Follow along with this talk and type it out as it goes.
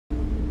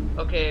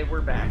Okay, we're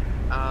back.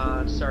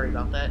 Sorry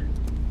about that.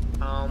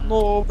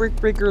 No, Brick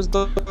Breakers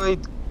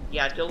died.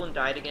 Yeah, Dylan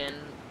died again.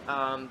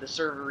 The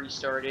server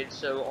restarted,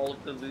 so all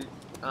of the loot,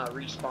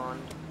 respawned.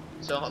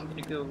 So I'm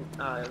gonna go,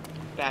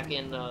 back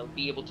and,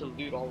 be able to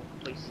loot all of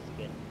the places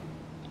again.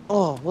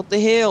 Oh, what the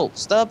hell?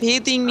 Stop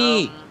hitting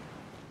me!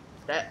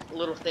 That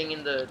little thing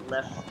in the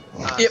left,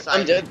 Yep, I'm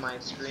side dead. of my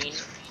screen,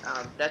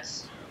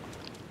 that's,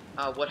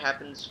 what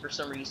happens for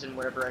some reason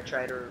whenever I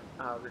try to,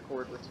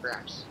 record with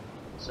scraps.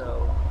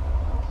 So,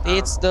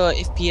 It's the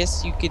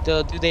FPS. You could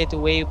do that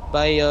away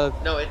by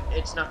no,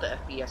 it's not the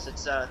FPS,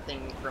 it's a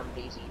thing from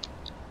DayZ.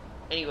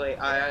 Anyway,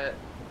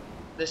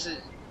 this is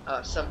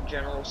some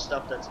general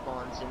stuff that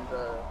spawns in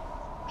the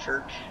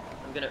church.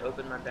 I'm gonna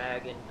open my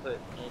bag and put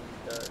in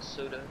the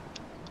soda.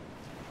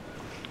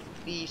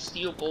 The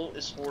steel bolt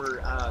is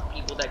for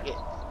people that get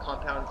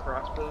compound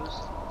crossbows,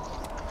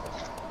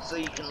 so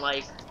you can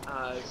like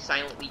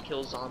silently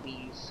kill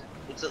zombies.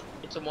 It's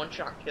a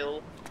one-shot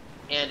kill,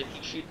 and if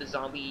you shoot the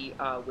zombie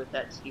with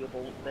that steel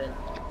bolt, then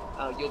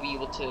you'll be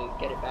able to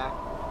get it back.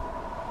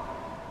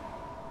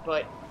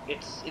 But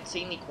it's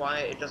insanely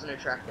quiet. It doesn't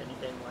attract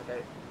anything,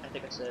 like I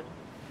think I said.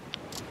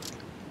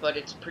 But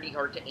it's pretty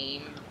hard to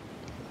aim,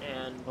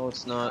 and No,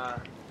 it's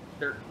not.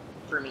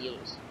 For me it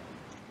is.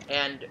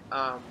 And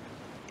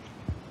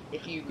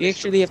if you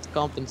actually have to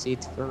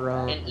compensate for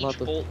and a each lot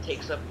of. bolt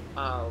takes up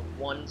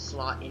one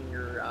slot in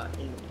your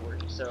inventory,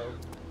 so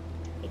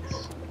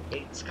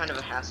it's kind of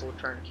a hassle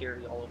trying to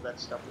carry all of that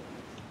stuff with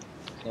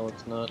you. No,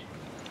 it's not.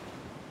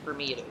 For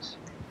me, it is.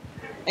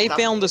 I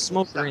found the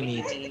Stop smoke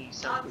grenade. making me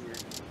sound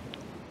weird.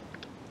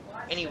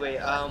 Anyway,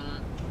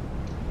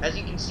 as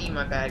you can see,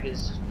 my bag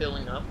is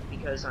filling up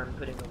because I'm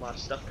putting a lot of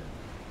stuff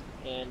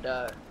in. And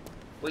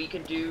what you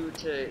can do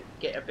to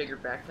get a bigger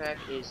backpack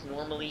is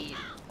normally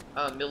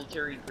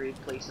military grade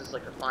places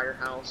like a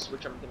firehouse,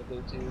 which I'm gonna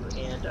go to,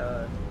 and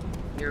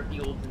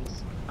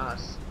airfields and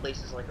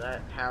places like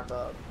that have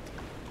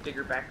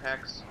bigger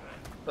backpacks.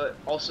 But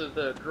also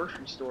the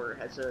grocery store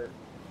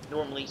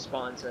normally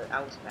spawns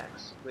Alice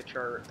packs, which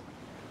are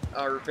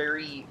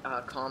very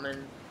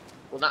common.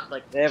 Well, not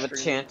like They have a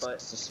extreme, chance but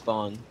to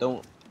spawn.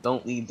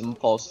 Don't lead them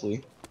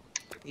falsely.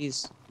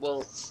 Please.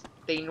 well,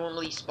 they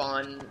normally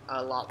spawn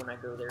a lot when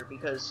I go there,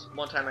 because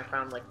one time I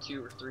found like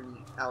 2 or 3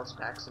 Alice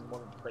packs in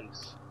one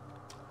place.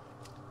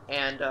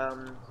 And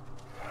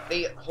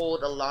they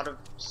hold a lot of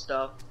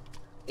stuff.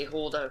 They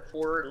hold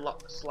 4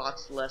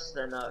 slots less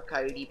than a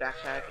Coyote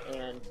backpack,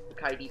 and the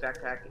Coyote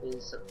backpack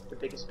is the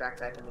biggest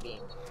backpack in the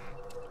game.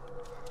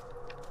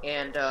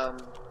 And a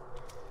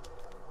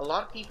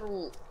lot of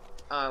people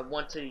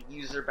want to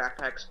use their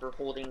backpacks for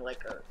holding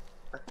like a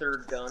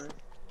third gun.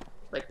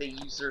 Like they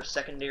use their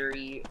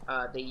secondary,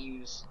 they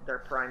use their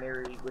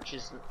primary, which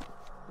is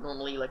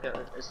normally like an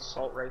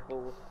assault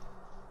rifle,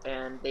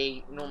 and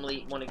they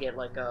normally want to get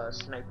like a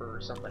sniper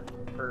or something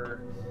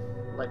for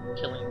like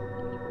killing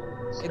people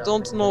and I stuff.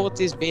 don't know what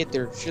is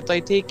better. Should I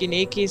take an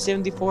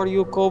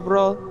AK-74U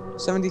Cobra,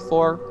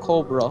 74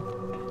 Cobra,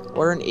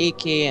 or an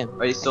AKM?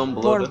 Are you still in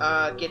below?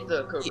 Get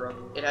the Cobra.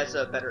 It has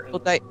a better aim.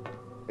 But I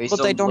Are you but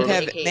still I in don't below?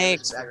 have AKM is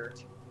mags. better.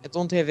 I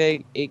don't have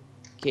a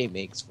AK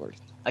mags for it.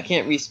 I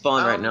can't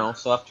respawn right now,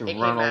 so I have to AK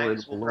run all the way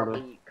mags to will below.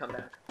 probably come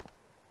back.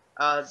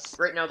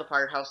 Right now the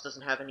firehouse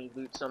doesn't have any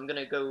loot, so I'm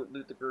gonna go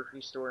loot the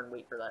grocery store and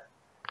wait for that.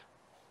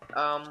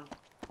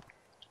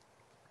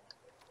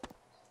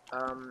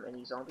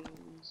 Any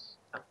zombies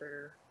out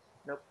there?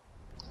 Nope.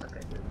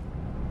 Okay, good.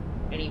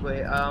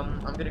 Anyway,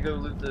 I'm gonna go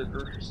loot the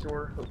grocery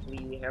store.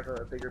 Hopefully they have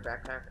a bigger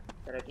backpack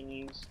that I can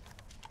use.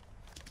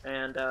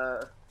 And,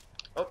 oh,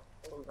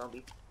 hello,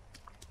 zombie.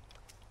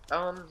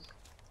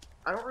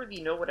 I don't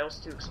really know what else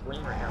to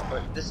explain right now,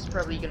 but this is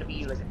probably gonna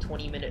be like a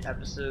 20-minute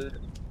episode.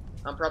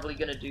 I'm probably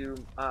gonna do,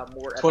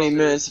 more 20 episodes.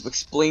 minutes of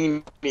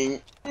explaining.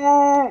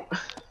 Yeah,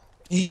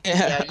 you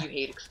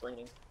hate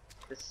explaining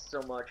this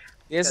so much.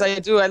 Yes, I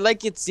do. I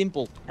like it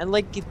simple. I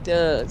like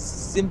it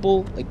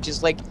simple, like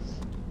just like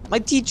my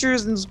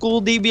teachers in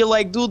school. They be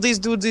like, do this,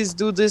 do this,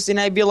 do this, and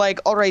I be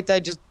like, all right, I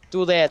just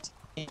do that,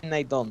 and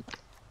I don't.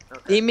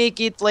 Okay. They make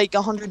it like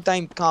 100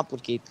 times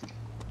complicated.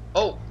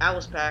 Oh,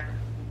 Alice pack.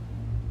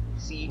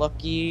 See?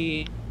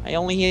 Lucky, I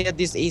only had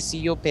this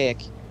ACU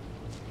pack.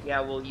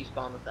 Yeah, well, you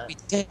spawn with that.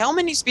 Wait, how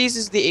many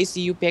spaces the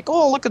ACU pack?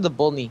 Oh, look at the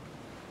bunny.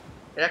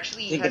 It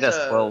actually I think has it has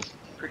a 12.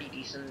 pretty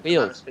decent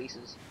Wheel. amount of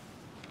spaces.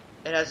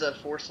 It has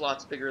 4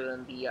 slots bigger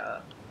than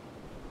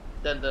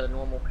the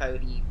normal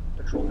Coyote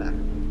patrol pack.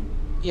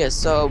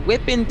 Yes,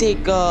 weapon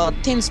take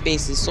 10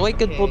 spaces, so I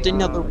could Okay, put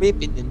another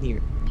weapon in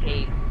here.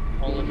 Take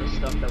all of the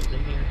stuff that was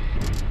in here.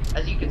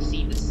 As you can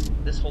see,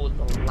 this holds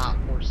a lot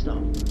more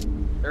stuff.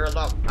 There are a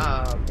lot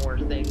more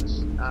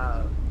things.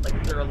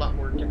 Like there are a lot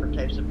more different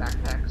types of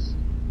backpacks.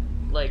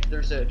 Like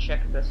there's a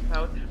check vest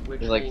pouch,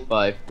 which There's like holds,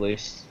 5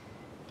 placed.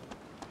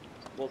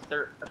 well, there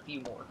are a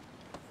few more.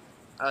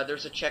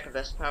 There's a check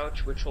vest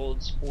pouch, which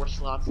holds 4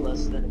 slots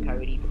less than a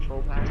Coyote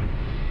patrol pack.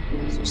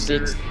 So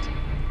 6.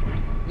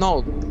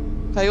 No,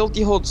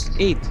 Coyote holds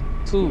 8.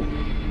 2.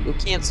 You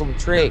cancel the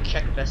trick.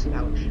 Check vest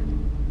pouch.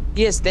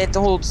 Yes, that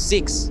holds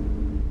 6.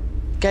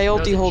 Coyote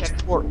No, the holds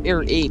check- 4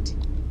 or 8.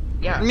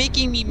 Yeah. You're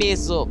making me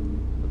mess up.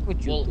 Look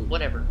what you Well, do.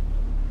 whatever.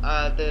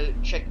 The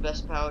check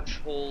vest pouch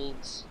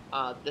holds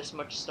this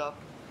much stuff.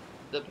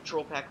 The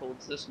patrol pack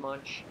holds this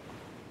much.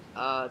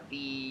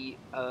 The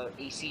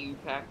ACU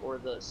pack or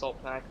the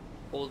assault pack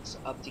holds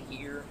up to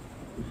here,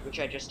 which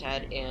I just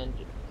had, and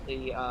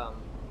the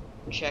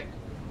check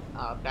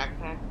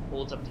backpack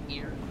holds up to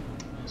here.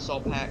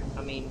 Assault pack,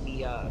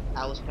 the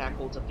Alice pack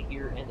holds up to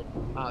here, and the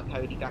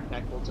Coyote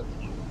backpack holds up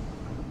to here.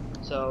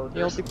 So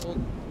there's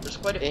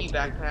quite a few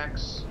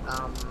backpacks.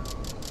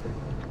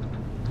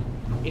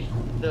 If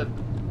the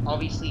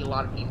obviously a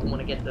lot of people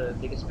want to get the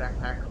biggest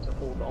backpack to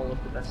hold all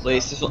of the best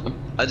stuff.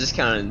 I just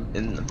counted,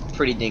 and I'm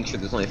pretty dang sure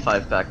there's only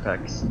 5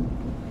 backpacks.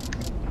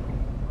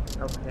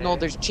 Okay. No,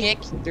 there's Chick,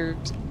 there's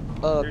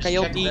There's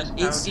Coyote, Check, Vest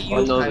Pouch, ACU,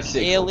 Oh, no, there's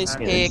 6. Alice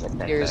Yeah, Pick, there's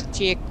there's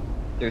Chick.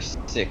 There's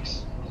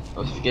 6. I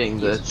was forgetting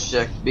the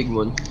check big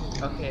one.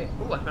 Okay.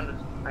 Oh,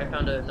 I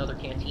found another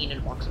canteen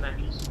and a box of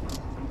matches.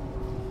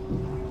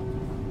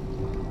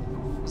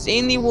 Is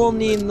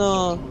anyone in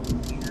Belota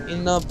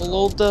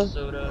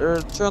Soda. or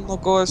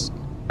Chernogorsk?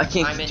 I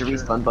can't I'm get the in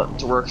respawn button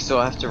to work, so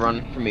I have to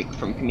run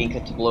from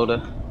Kamika to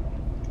Bloda.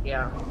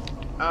 Yeah.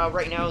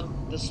 Right now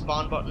the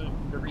respawn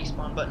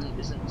button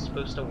isn't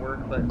supposed to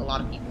work, but a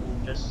lot of people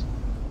just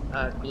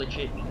glitch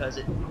it because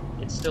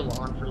it's still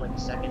on for like a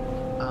second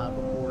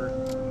before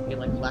it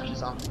like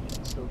flashes off and you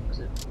can still use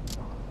it.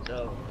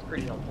 So it's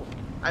pretty helpful.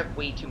 I have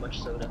way too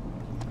much soda.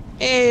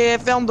 Hey, I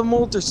found the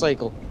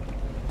motorcycle.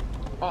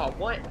 Oh,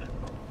 what?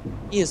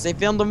 Yes, I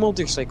found the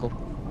motorcycle.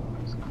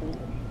 It's cool.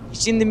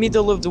 It's in the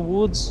middle of the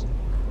woods.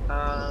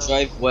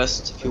 Drive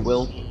west, if you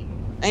will.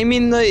 I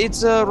mean,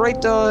 it's right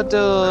I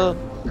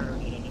don't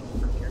need anything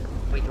from here.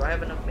 Wait, do I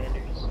have enough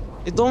bandages?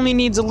 it only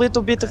needs a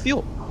little bit of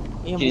fuel.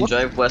 Yeah, Can you what-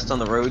 drive west on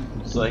the road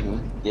so I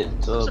can get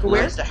to I'm the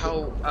surprised at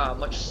how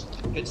much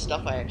good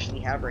stuff I actually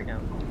have right now.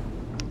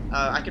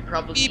 I could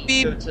probably Beep,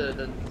 beep. go to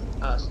the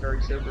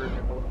Starry Sober in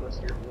the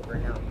Northwest Airfield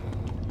right now.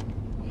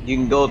 You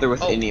can go there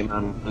with Oh, any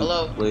amount of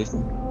hello. place.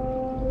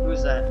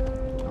 Who's that?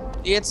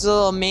 It's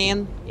a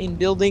man in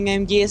building,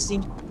 I'm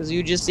guessing, because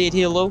you just said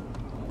hello.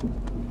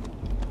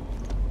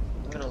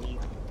 I'm gonna leave.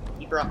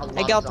 He brought a lot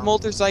I got the of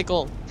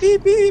motorcycle.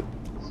 Beep beep.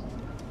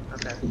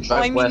 Okay. Oh,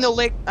 Drive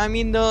west. I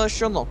mean the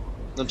Shono.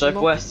 No, drive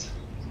No. west.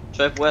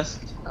 Drive west.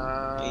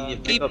 Uh,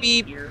 Beep,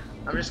 beep. here.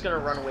 I'm just gonna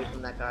run away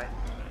from that guy.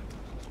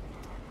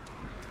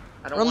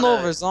 I don't Run wanna,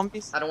 over,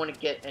 zombies. I don't want to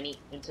get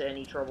into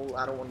any trouble.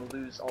 I don't want to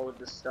lose all of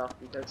this stuff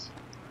because,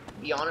 to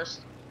be honest,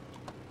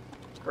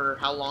 for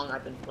how long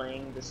I've been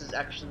playing, this is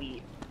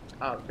actually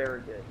very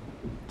good.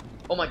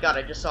 Oh my god,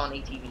 I just saw an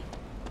ATV.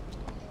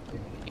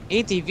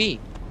 ATV.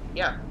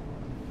 Yeah,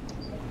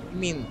 You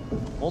mean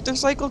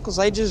motorcycle? Cause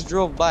I just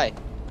drove by.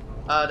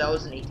 that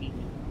was an ATV.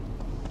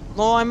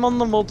 No, I'm on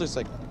the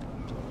motorcycle.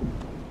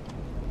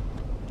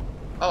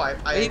 Oh,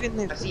 I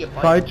even see a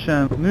bike.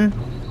 Fight nu.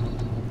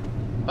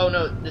 Oh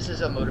no, this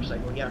is a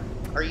motorcycle. Yeah.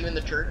 Are you in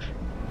the church?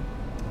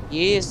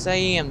 Yes, I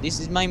am. This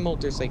is my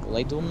motorcycle.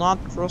 I do not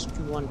trust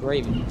you on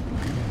driving.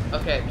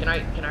 Okay. Can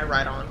I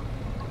ride on?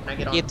 Can I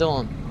get on? Get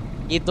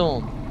on. Get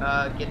on.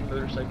 Get the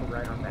motorcycle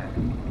ride on back.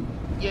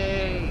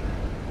 Yay!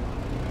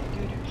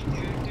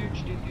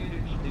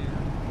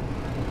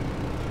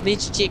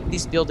 Let's check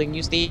this building.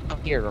 You stay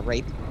up here,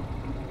 alright?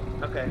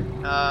 Okay.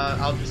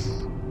 I'll just.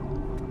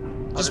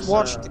 Just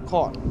watch the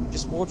car.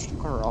 Just watch the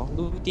car. I'll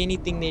loot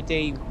anything that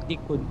they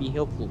think would be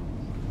helpful.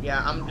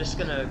 Yeah, I'm just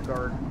gonna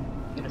guard.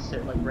 I'm gonna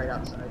sit like right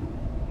outside.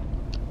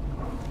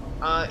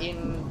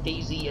 In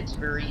DayZ, it's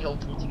very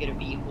helpful to get a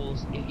vehicle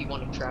if you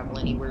want to travel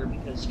anywhere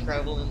because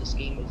travel in this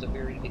game is a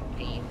very big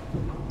pain.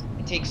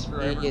 It takes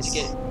forever Yes. to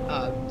get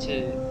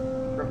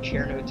from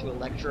Cherno to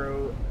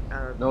Electro.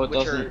 No, it which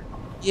doesn't. Are,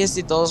 Yes,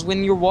 it does.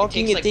 When you're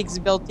walking, takes, it like- takes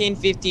about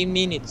 10-15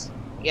 minutes.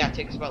 yeah, it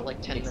takes about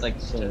like 10 It's like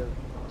minutes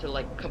to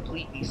like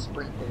completely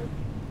sprint there.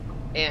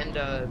 And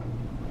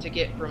to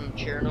get from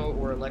Cherno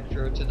or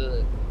Electro to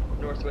the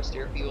Northwest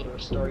Airfield or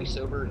Starry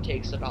Sober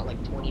takes about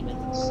like 20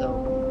 minutes.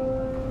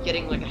 So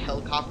getting like a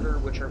helicopter,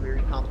 which are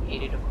very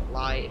complicated to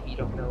fly if you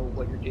don't know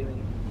what you're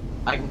doing.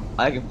 I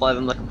can fly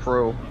them like a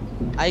pro.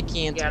 I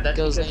can't Yeah, that's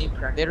because because you I'm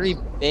practice. very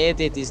bad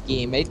at this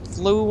game. I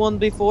flew one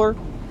before,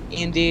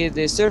 and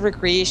the server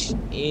crashed,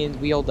 and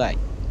we all died.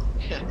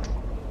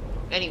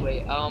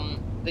 Anyway,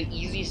 the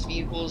easiest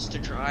vehicles to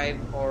drive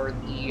are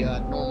the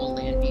normal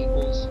land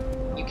vehicles.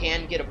 You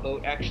can get a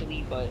boat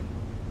actually, but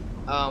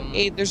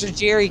Hey, there's a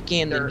jerry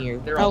can in here.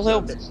 they're How also a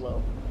helpful? bit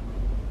slow.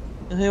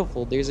 How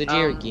helpful. There's a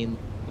jerry can.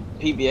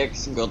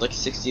 PBX can go like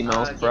 60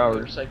 miles Get per hour.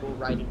 motorcycle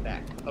riding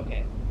back.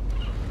 Okay.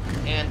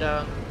 And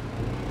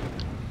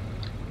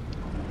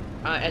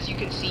as you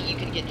can see, you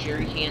can get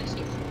jerry cans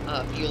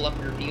to fuel up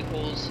your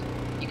vehicles.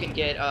 You can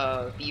get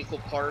vehicle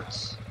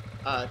parts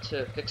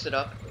to fix it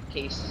up in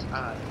case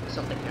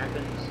something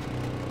happens.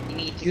 You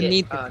need to You get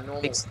need to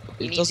normal. fix.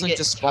 You It need doesn't to get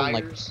just spawn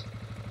like. tires.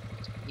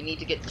 You need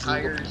to get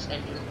tires,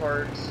 engine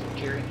parts,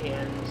 jerry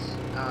cans,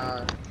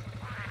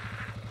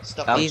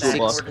 stuff like that in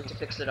Basics. order to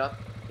fix it up.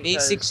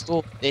 Basic because-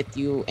 stuff that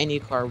any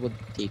car would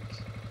take.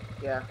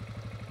 Yeah.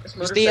 This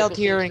Just stay out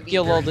motorcycle here seems to and be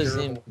kill all very the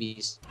durable.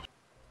 zombies.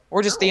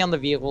 Or just stay No. on the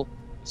vehicle.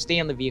 Stay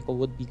on the vehicle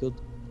would be good.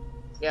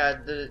 Yeah,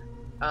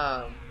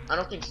 I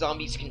don't think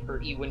zombies can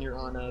hurt you when you're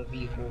on a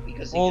vehicle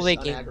because they Oh, just they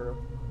stun can. aggro.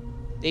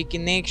 They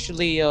can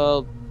actually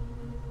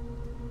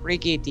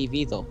break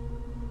ATV though.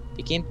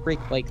 They can't break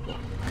bike though.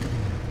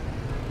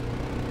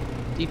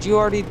 Did you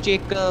already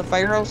check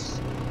firehouse?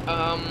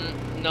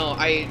 No,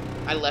 I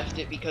left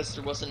it because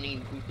there wasn't any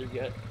loot there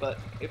yet, but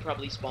it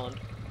probably spawned.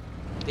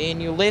 Then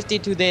you left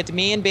it to that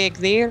man back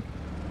there.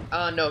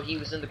 No, he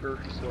was in the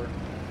grocery store.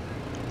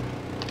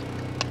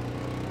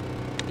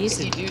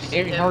 Listen, If you do see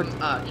very him,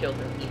 hard. kill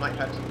him. He might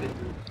have some good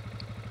loot.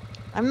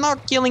 I'm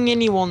not killing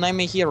anyone. I'm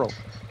a hero,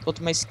 but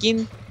my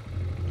skin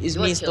is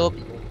You like messed killing up.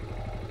 people.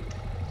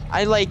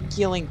 I like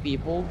killing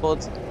people,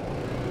 but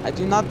I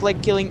do not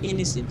like killing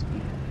innocent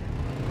people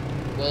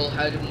Well,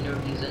 how do we know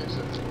he's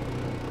innocent?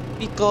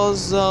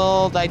 because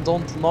I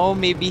don't know.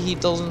 Maybe he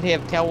doesn't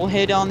have towel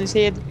head on his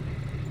head.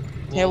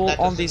 Well, Towel that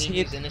on doesn't his mean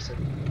head. he's innocent.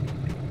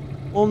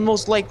 Well,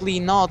 most likely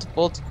not,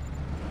 but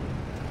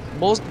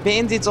most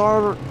bandits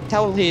are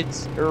towel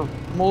heads, or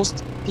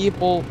most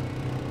people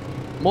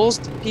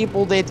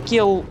that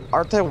kill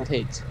are towel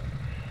heads.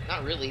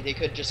 Not really. They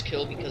could just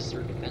kill because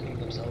they're defending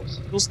themselves.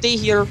 You'll stay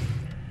here.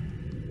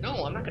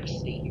 No, I'm not gonna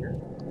stay here.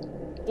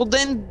 Well,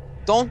 then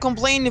don't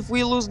complain if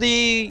we lose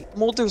the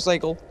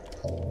motorcycle.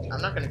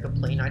 I'm not gonna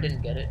complain. I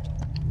didn't get it.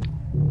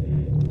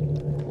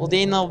 Well,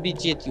 then I'll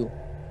bitch at you.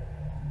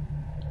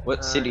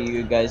 What city are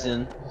you guys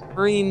in?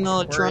 We're in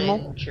We're Cherno.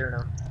 in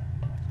Cherno.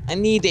 I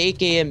need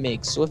AKM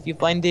mix, so if you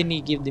find any,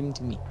 give them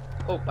to me.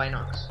 Oh,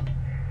 binocs.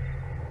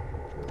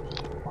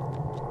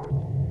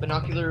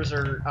 Binoculars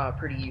are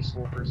pretty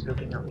useful for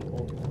scoping out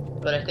people,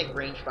 but I think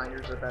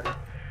rangefinders are better.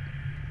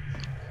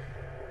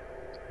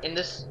 In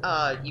this,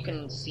 you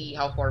can see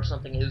how far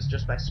something is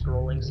just by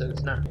scrolling, so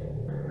it's not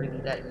really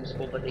that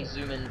useful, but they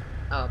zoom in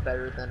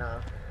better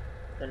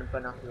than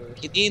binoculars.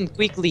 Get in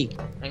quickly.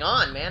 Hang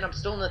on, man, I'm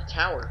still in the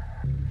tower.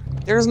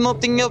 There's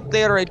nothing up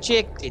there, I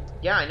checked it.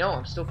 Yeah, I know,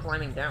 I'm still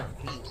climbing down,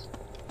 jeez.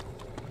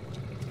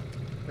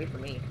 Wait for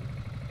me.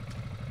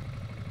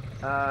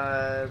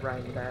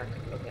 Riding back,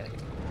 okay.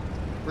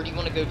 Where do you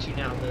want to go to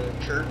now, the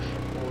church,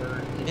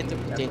 or did you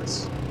Medical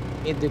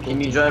separate?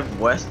 Can you drive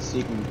west so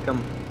you can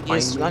come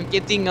Yes, find me? I'm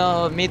getting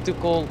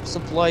medical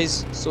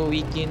supplies so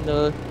we can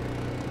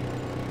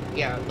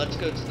Yeah, let's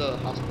go to the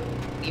hospital.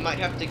 You might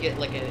have to get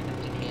like an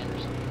empty can or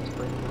something to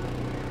bring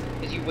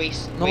because you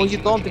waste. No, way you too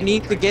much don't ammo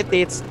need to trying get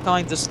bring that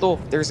kind of stuff.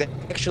 There's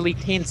actually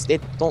tents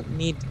that don't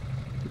need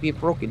to be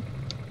broken.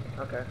 it.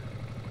 Okay.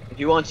 If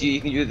you want to,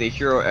 you can do the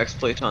hero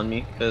exploit on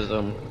me, because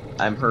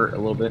I'm hurt a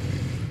little bit.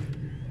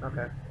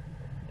 Okay.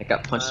 I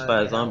got punched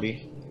by a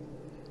zombie.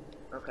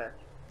 Okay.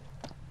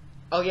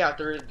 Oh yeah,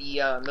 there are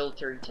the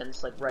military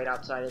tents like right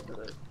outside of the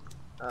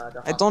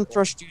hospital. I don't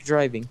trust you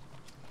driving.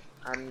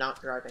 I'm not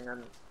driving.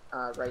 I'm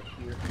right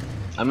here.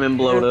 I'm in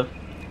Bloda,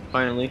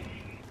 finally.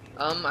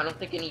 I don't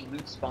think any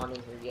loot spawned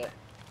in here yet.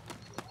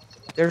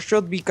 There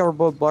should be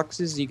cardboard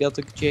boxes. You got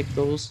to check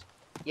those.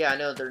 Yeah, I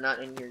know they're not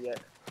in here yet.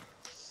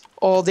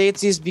 Oh,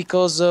 that is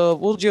because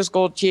we'll just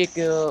go check.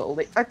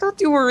 I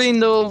thought you were in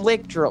the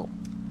Electro.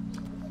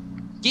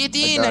 Get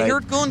in! I died.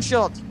 heard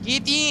gunshot.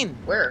 Get in!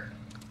 Where?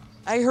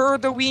 I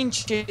heard the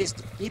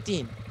Winchester. Get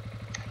in.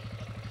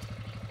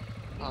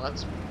 Oh,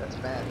 that's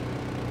bad.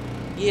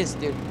 Yes,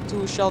 the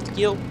 2-shot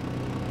kill.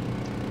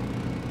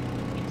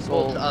 So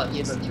Well, to us,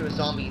 yes, but to a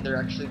zombie, they're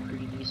actually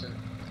pretty decent.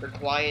 They're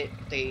quiet.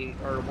 They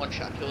are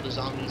one-shot kill to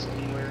zombies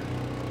anywhere,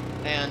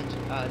 and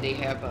they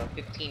have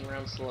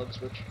 15-round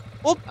slugs, which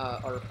Oh.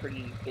 are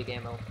pretty big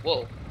ammo.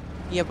 Whoa.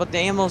 yeah, but the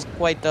ammo's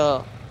quite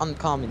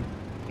uncommon.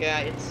 Yeah,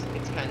 it's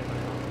kind of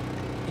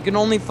uncommon. You can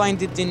only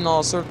find it in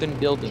certain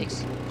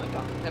buildings. My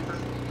God, pepper.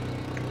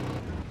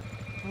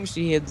 I wish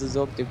he had the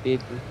Dr.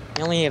 Pepper.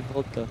 I only have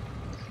vodka.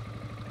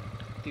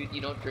 Dude,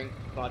 you don't drink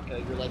vodka.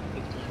 You're like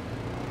 15.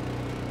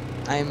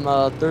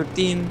 I'm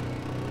 13.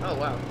 Oh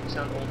wow, you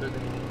sound older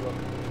than you look.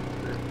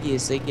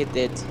 Yes, I get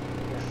that.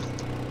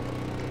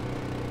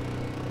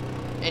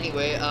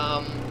 Anyway,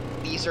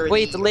 these are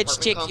Wait, the let's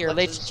apartment check here.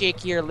 Let's complexes. check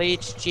here.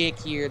 Let's check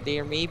here.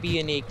 There may be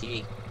an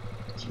AK.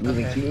 Keep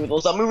moving, Okay. keep moving,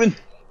 don't stop moving!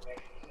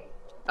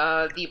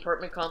 The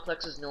apartment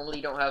complexes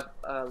normally don't have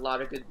a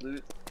lot of good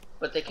loot,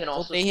 but they can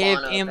also they have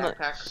spawn ammo.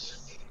 backpacks.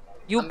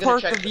 You I'm gonna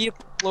park the check the-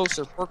 vehicle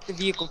closer. Park the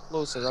vehicle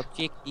closer. I'll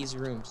check these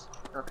rooms.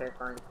 Okay,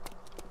 fine.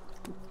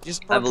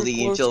 Just I park have a it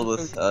league closer intel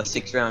with to-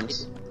 6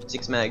 rounds,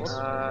 6 mags.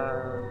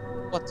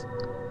 What?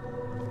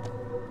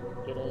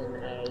 Get in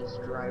as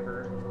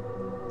driver.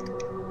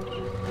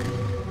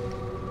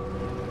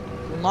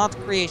 Do not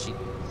crash it.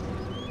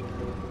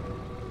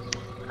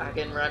 I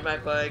can ride my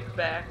bike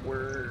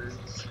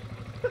backwards.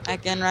 I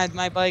can ride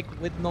my bike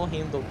with no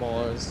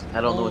handlebars.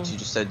 I don't know Oh, what you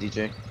just said,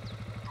 DJ.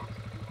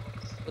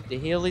 What the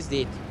hell is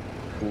that?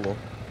 Cool.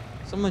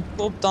 Someone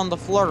pooped on the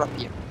floor up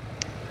here.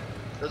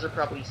 Those are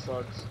probably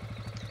slugs.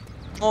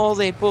 Oh,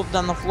 they pooped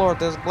on the floor.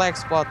 There's a black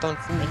spot on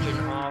food.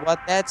 Engine off. What?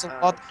 That's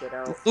what Get the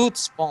out. loot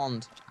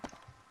spawned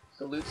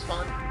The loot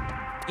spawn?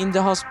 in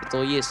the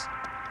hospital. Yes.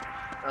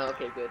 Oh,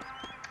 okay, good.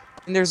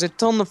 And there's a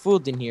ton of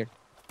food in here.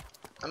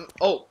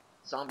 Oh,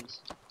 zombies.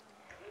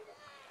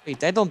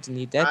 Wait, I don't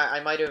need that. I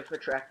might have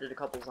attracted a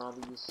couple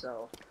zombies,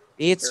 so.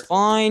 It's careful.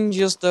 fine.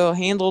 Just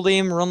handle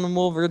them, run them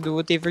over, do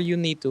whatever you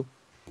need to.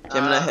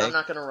 I'm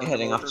not gonna run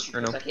heading over off to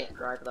because Cherno. I can't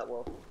drive that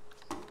well.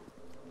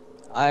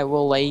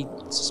 I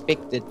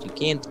suspect that you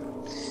can't.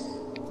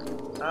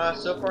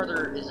 So far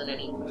there isn't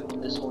any food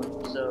in this one,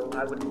 so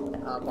I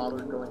wouldn't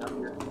bother going up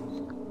here.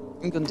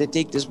 I'm going to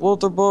take this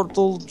water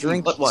bottle,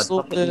 drink what?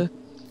 soda.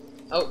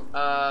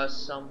 Oh,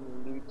 some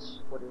loot.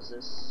 What is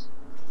this?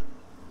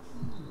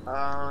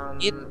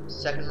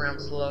 Second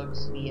round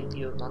slugs, the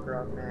infield knocker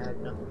off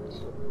mag, nothing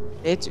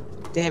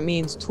useful. That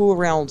means 2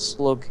 round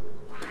slug.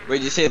 Where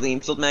did you say the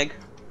infield mag?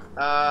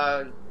 No,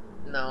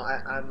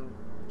 I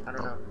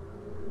don't know.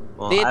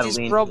 Well, I That have a is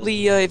lean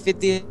probably, if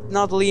it is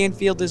not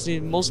Leonfield, is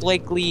most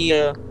likely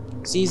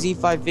CZ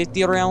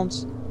 550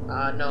 rounds.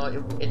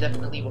 No, it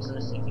definitely wasn't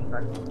a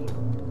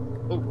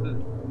CT-550. Oh,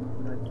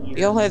 food.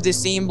 They all have the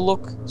same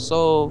look,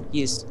 so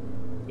yes.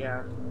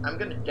 Yeah, I'm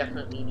gonna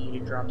definitely need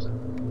to drop some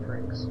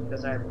drinks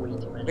because I have way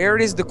too many. Where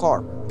is the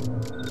car?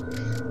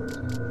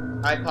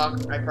 I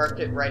parked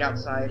it right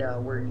outside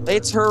where.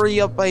 Let's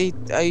hurry up.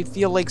 I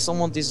feel like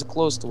someone is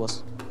close to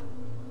us.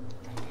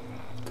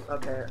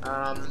 Okay.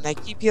 I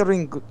keep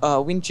hearing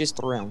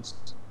Winchester rounds.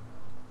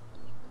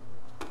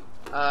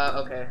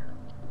 Okay.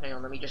 Hang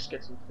on, let me just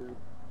get some food.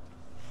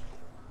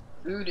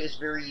 Food is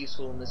very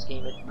useful in this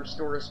game. It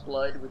restores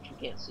blood, which you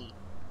can't see.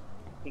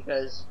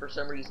 Because, for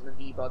some reason, the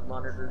debug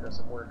monitor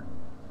doesn't work.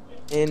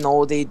 And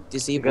no, they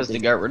disabled because they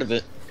it. got rid of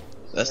it.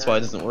 That's Yeah. why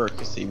it doesn't work,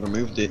 because they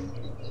removed it.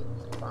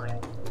 Fine.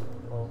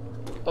 Well,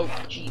 oh,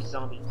 jeez,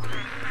 zombie.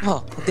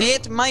 Oh,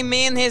 that my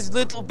man has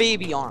little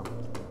baby arm.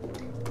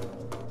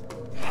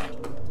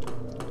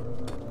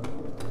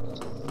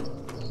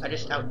 I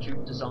just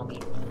out-juked the zombie.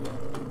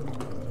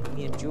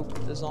 Me and Juke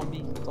the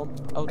zombie. Don't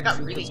I got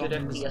out-juke really the good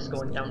zombie. FPS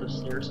going down the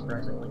stairs,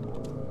 surprisingly.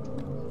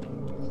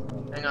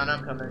 Hang on,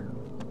 I'm coming.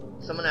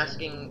 Someone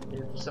asking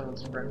if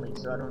someone's friendly,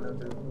 so I don't know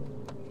who.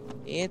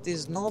 It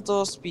is not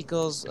us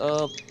because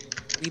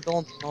we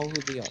don't know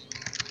who they are.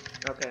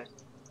 Okay.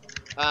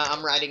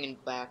 I'm riding in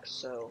back,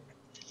 so.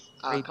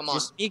 Right, Come on.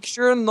 just make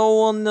sure no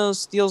one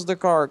steals the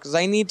car, cause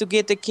I need to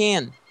get the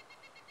can.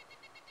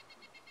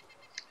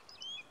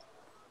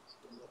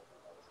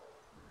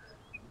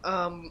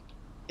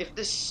 If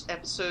this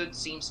episode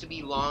seems to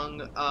be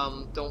long,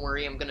 don't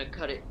worry, I'm gonna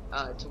cut it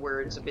to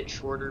where it's a bit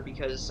shorter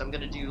because I'm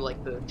gonna do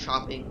like the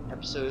chopping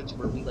episodes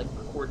where we like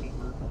record in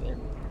group and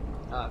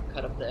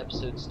cut up the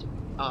episodes to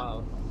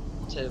Oh,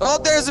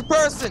 there's a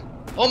person!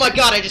 Oh my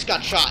god, I just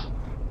got shot!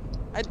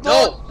 I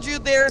told you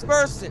there's a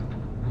person!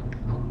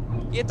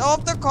 Get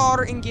off the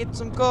car and get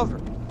some cover.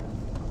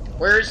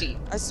 Where is he?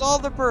 I saw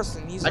the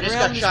person. He's I just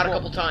around got this shot a wall.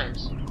 couple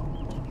times.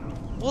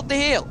 What the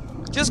hell?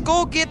 Just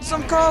go get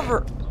some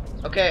cover.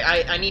 Okay,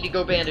 I need to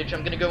go bandage.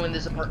 I'm gonna go in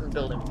this apartment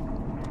building.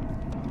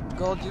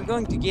 God, you're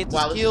going to get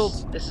Wow,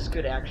 killed. this is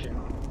good action.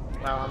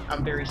 Wow,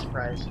 I'm very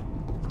surprised.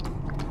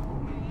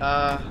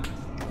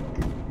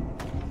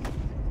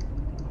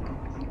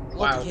 What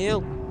Wow. the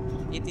hell?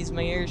 It is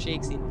my air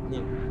shakes it. No.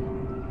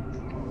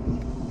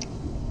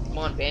 Come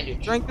on,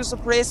 bandage. Trying to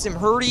suppress him.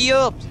 Hurry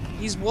up.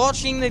 He's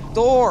watching the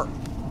door.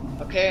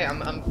 Okay,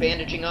 I'm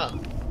bandaging up.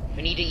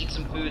 I need to eat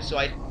some food so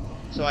I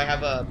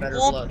have a better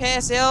Won't blood.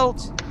 pass out.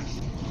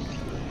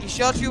 He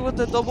shot you with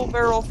a double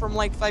barrel from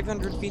like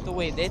 500 feet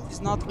away. That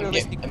is not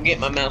realistic. I'm getting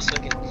my mouse so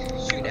I can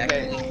shoot Okay,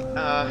 accurately.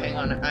 hang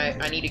on.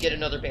 I need to get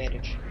another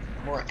bandage.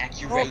 More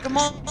accurate. Oh, come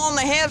on.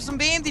 I have some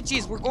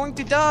bandages. We're going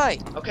to die.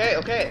 Okay,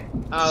 okay.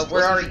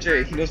 Where are you?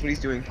 Jerry? He knows what he's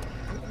doing.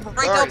 Right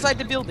Where are you? outside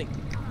the building.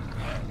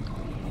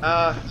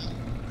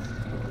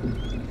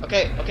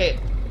 Okay, okay.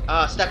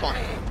 Step on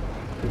it.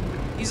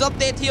 He's up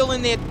that hill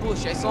in that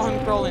bush. I saw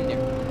him crawl in there.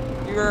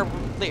 You're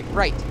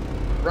right.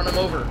 Run him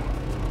over.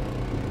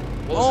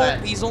 What was Oh,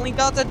 that? he's only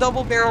got the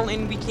double barrel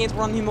and we can't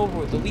run him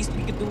over. The least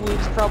we could do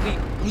is probably,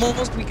 the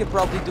most we could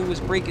probably do is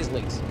break his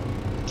legs.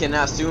 Can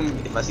I assume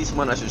if I see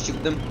someone, I should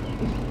shoot them?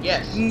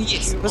 Yes.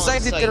 Yes, shoot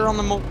besides on that sight. they're on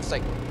the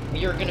motorcycle.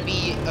 We are gonna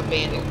be a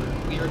bandit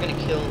group. We are gonna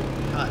kill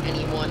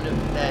anyone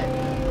that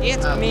That we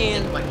think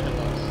man might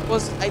kill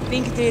us. I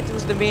think that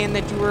was the man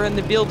that you were in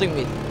the building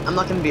with. I'm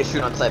not gonna be a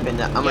shoot on sight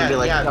bandit. I'm gonna be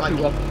like, yeah, "Drop it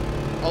your might be.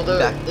 weapon." Although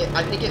Back.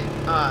 I think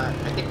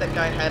that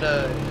guy had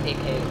a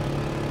AK.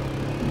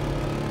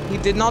 He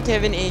did not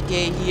have an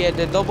AK, he had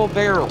a double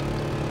barrel.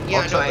 Yeah,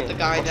 I'll I know, try but the and-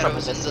 guy I'll that try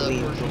was my in best to the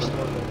leave. grocery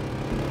store.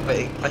 But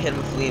if I hit him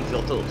with Lee and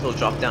Phil till he'll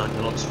drop down,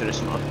 and I'll just finish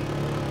him off.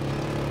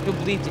 You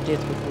bleed to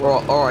death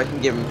before. Or I can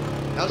give him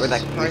That where was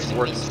that surprisingly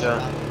works. slow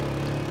battle.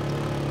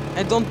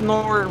 I don't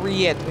know where we're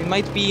yet. We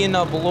might be in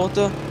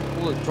Bolota.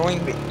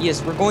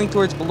 Yes, we're going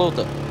towards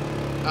Bolota.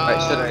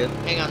 Alright, should I-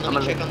 Hang on, let I'm me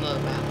gonna- check on the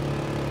map.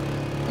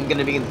 I'm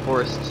gonna be in the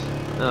forest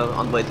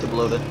on the way to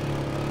Belota.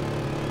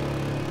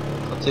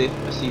 Let's see.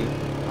 I see you.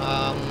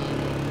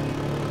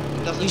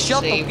 It doesn't He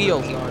shot say the wheel.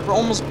 where we are. We're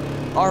almost.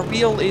 Our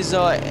wheel is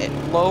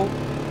low.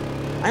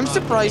 I'm Okay.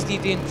 surprised he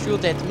didn't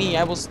shoot at me.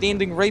 I was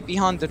standing right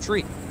behind the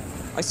tree.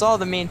 I saw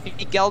the man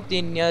peek out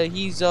and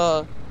he's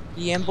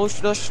He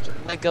ambushed us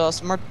like a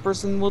smart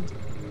person would.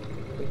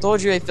 I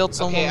told you I felt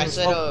someone Okay, was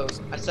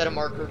I set a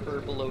marker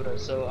for Belota,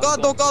 so I'm God,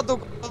 going. oh God,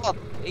 oh God.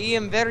 I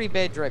am very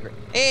bad driver.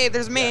 Hey,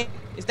 there's me.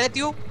 Is that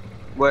you?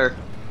 Where?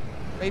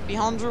 Right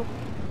behind you?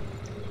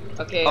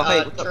 Okay, Oh,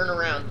 hey, what's up? turn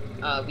around.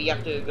 We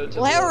have to go to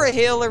Well, how Belota.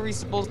 the hell are we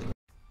supposed to